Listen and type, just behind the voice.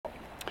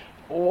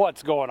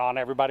What's going on,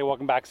 everybody?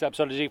 Welcome back to this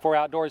episode of G4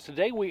 Outdoors.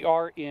 Today we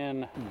are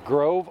in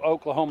Grove,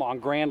 Oklahoma on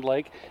Grand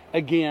Lake.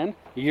 Again,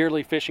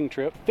 yearly fishing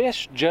trip.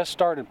 Fish just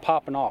started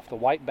popping off, the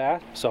white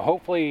bass. So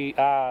hopefully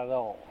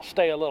they'll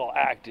stay a little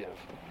active.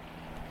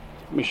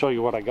 Let me show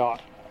you what I got.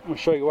 Look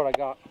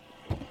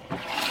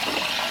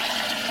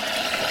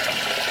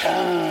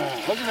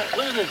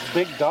at this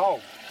big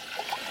dog.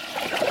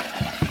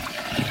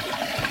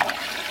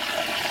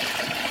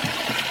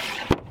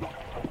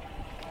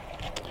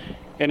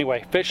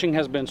 Anyway, fishing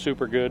has been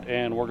super good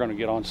and we're gonna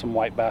get on some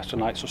white bass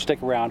tonight, so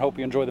stick around. Hope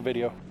you enjoy the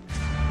video.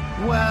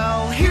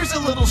 Well, here's a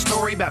little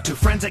story about two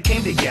friends that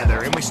came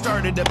together, and we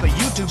started up a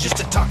YouTube just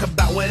to talk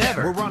about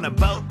whatever. We're on a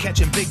boat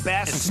catching big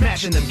bass and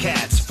smashing them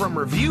cats, from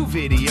review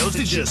videos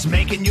to just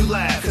making you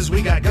laugh. Cause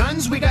we got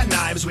guns, we got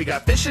knives, we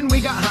got fishing,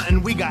 we got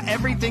hunting, we got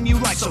everything you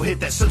like, so hit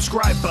that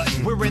subscribe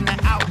button. We're in the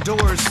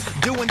outdoors,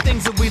 doing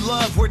things that we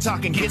love. We're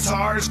talking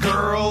guitars,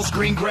 girls,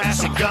 green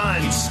grass, and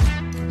guns.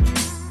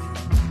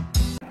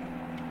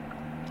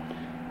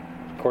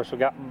 Of course, we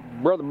got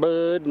Brother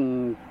Bud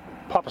and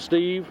Papa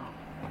Steve.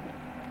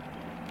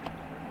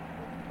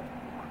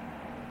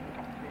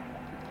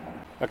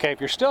 Okay,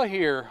 if you're still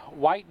here,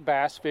 white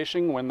bass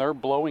fishing when they're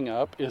blowing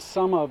up is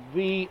some of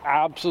the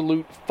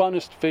absolute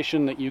funnest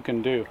fishing that you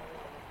can do.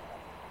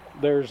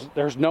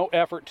 There's no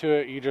effort to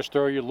it. You just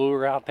throw your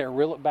lure out there,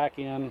 reel it back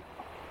in.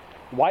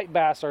 White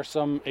bass are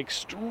some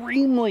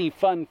extremely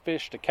fun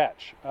fish to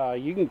catch.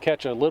 You can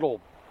catch a little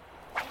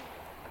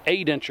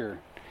 8-incher.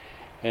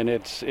 And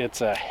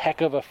it's a heck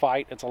of a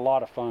fight. It's a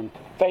lot of fun.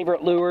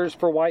 Favorite lures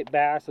for white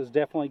bass is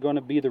definitely going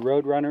to be the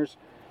Roadrunners.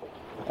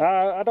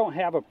 I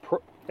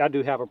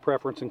do have a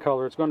preference in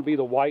color. It's going to be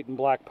the white and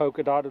black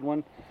polka dotted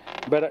one,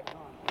 but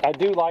I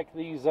do like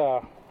these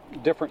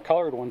different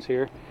colored ones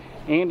here.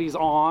 Andy's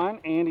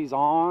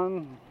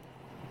on.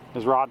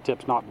 His rod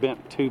tip's not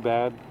bent too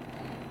bad,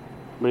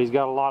 but he's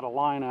got a lot of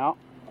line out.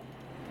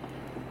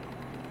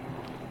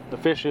 The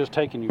fish is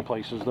taking you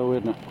places though,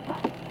 isn't it?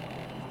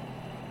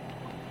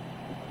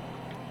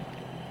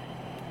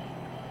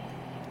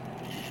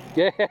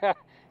 Yeah,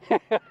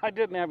 I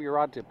didn't have your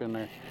rod tip in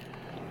there.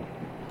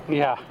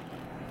 Yeah.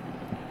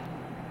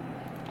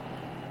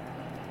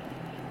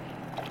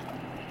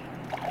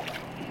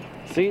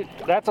 See,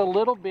 that's a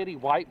little bitty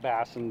white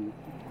bass, and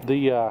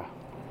they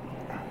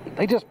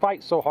just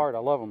fight so hard. I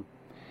love them.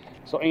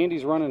 So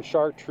Andy's running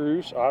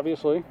chartreuse,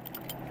 obviously.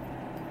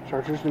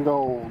 Chartreuse and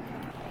gold.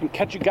 And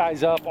catch you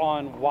guys up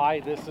on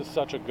why this is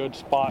such a good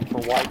spot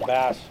for white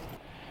bass.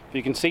 If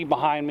you can see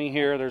behind me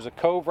here, there's a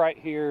cove right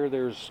here.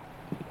 There's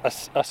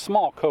a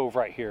small cove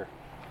right here.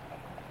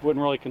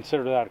 Wouldn't really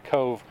consider that a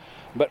cove,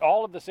 but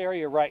all of this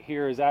area right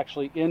here is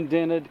actually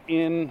indented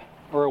in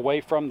or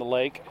away from the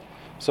lake,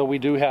 so we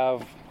do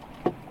have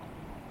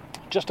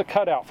just a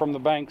cutout from the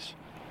banks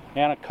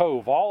and a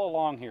cove all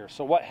along here.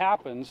 So what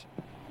happens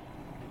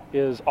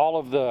is all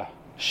of the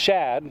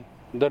shad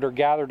that are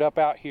gathered up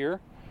out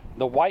here,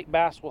 the white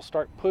bass will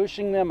start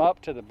pushing them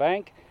up to the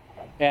bank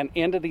and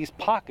into these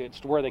pockets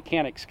to where they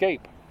can't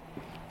escape.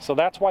 So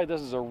that's why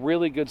this is a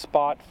really good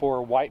spot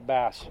for white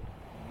bass.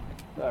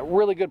 A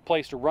really good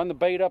place to run the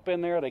bait up in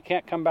there. They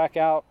can't come back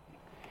out.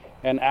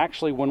 And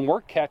actually, when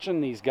we're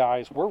catching these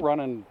guys, we're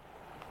running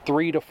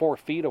 3 to 4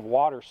 feet of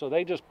water. So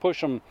they just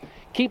push them,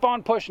 keep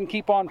on pushing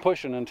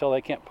until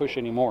they can't push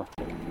anymore.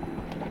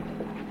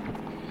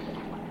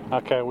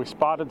 Okay, we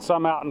spotted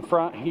some out in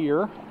front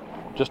here,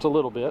 just a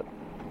little bit.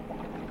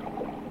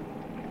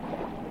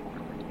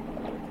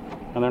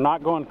 And they're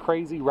not going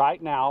crazy right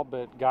now,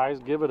 but guys,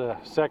 give it a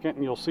second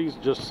and you'll see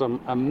just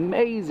some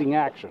amazing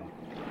action.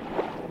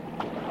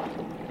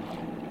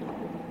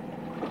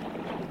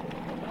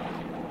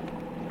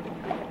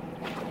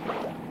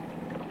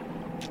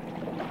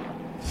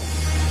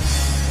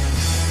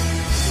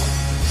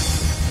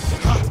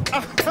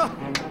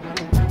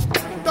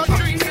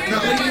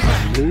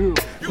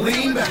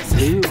 Lean back.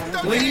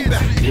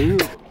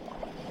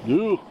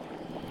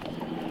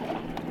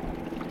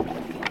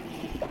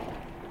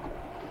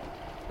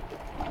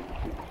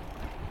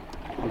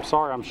 I'm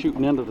sorry I'm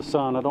shooting into the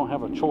sun. I don't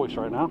have a choice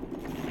right now.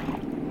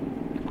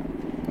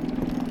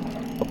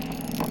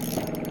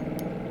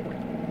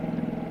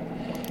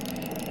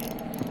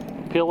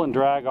 Peel and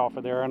drag off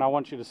of there, and I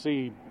want you to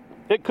see,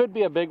 it could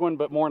be a big one,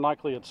 but more than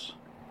likely it's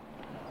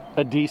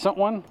a decent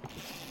one.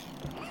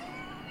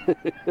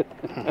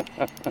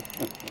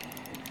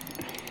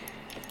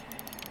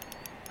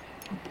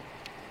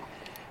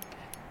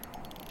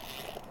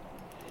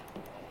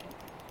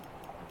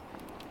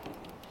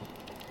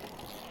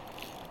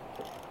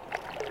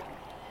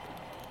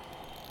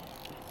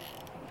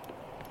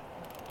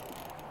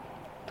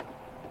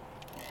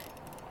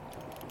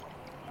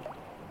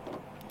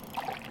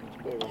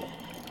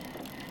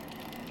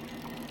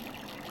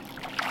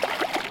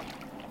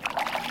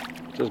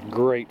 Just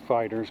great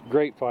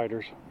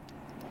fighters.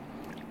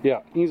 Yeah,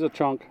 he's a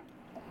chunk.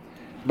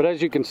 But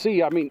as you can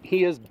see, I mean,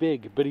 he is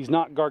big, but he's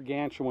not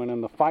gargantuan,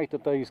 and the fight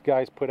that these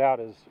guys put out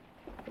is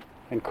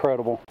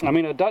incredible. I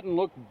mean, it doesn't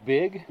look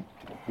big,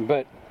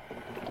 but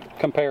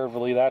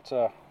comparatively, that's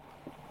a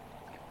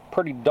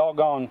pretty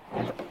doggone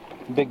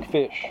big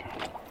fish.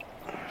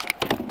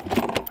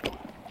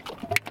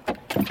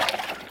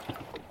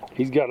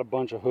 He's got a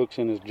bunch of hooks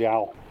in his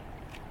jowl.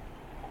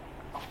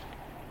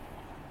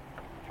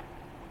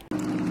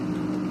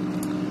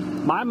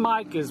 My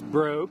mic is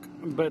broke,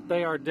 but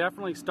they are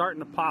definitely starting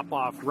to pop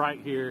off right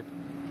here.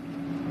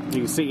 You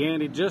can see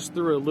Andy just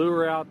threw a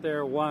lure out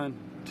there. 1,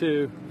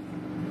 2,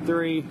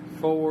 3,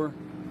 4,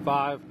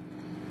 5.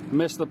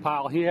 Missed the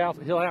pile.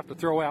 He'll have to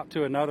throw out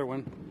to another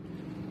one.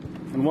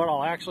 And what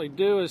I'll actually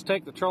do is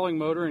take the trolling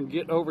motor and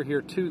get over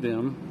here to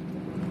them.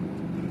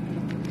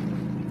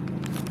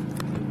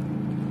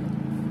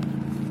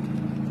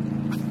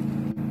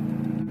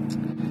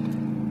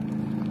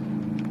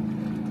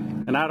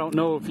 And I don't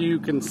know if you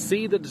can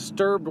see the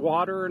disturbed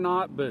water or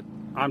not, but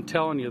I'm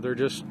telling you, they're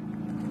just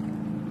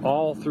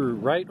all through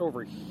right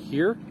over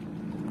here.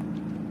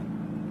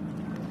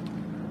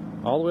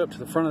 All the way up to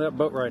the front of that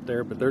boat right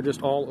there, but they're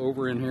just all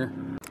over in here.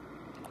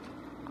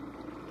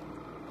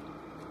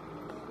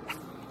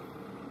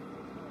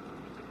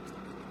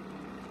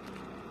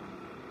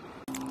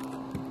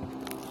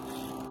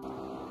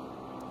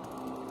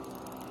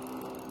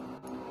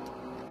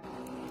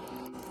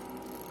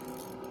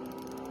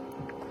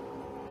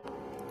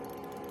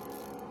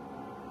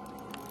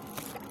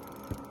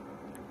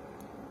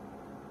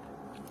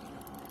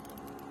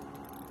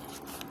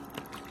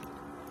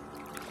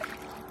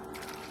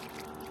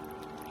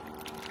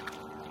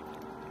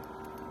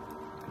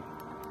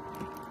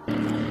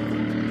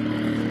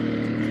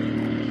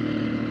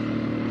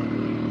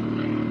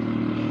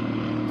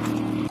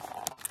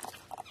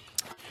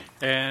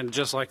 And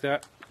just like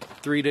that,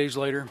 3 days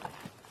later,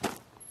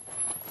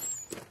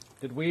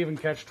 did we even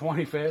catch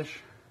 20 fish?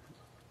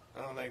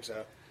 I don't think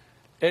so.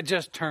 It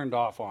just turned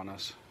off on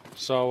us.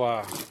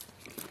 So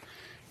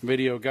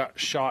video got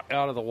shot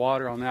out of the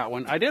water on that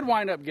one. I did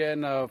wind up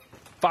getting a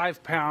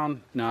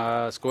 5-pound,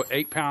 let's go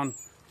 8-pound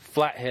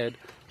flathead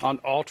on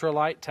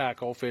ultralight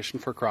tackle fishing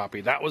for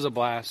crappie. That was a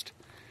blast.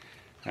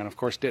 And of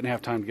course didn't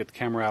have time to get the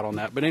camera out on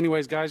that. But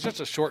anyways guys, just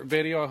a short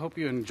video. I hope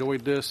you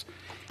enjoyed this.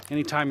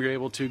 Anytime you're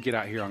able to, get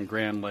out here on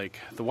Grand Lake.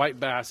 The white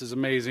bass is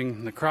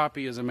amazing. The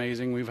crappie is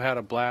amazing. We've had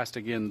a blast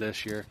again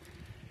this year.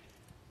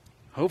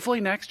 Hopefully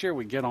next year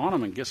we get on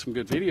them and get some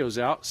good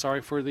videos out. Sorry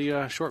for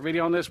the short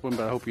video on this one,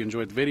 but I hope you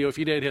enjoyed the video. If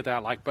you did, hit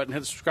that like button, hit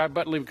the subscribe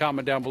button, leave a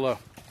comment down below.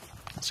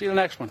 See you in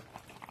the next one.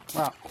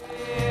 Wow.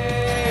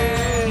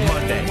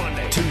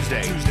 Monday,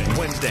 Tuesday,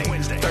 Wednesday,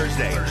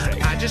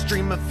 Thursday. I just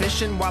dream of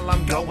fishing while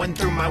I'm going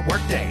through my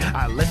workday.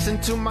 I listen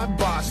to my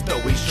boss, though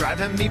he's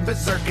driving me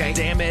berserk.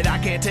 Damn it, I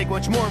can't take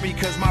much more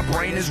because my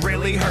brain is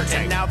really hurting.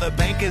 And now the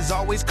bank is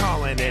always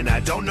calling and I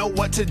don't know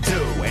what to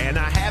do. And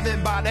I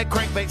haven't bought a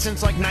crankbait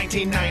since like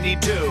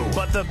 1992.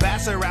 But the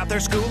bass are out there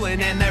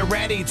schooling and they're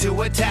ready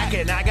to attack.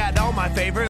 And I got all my favorite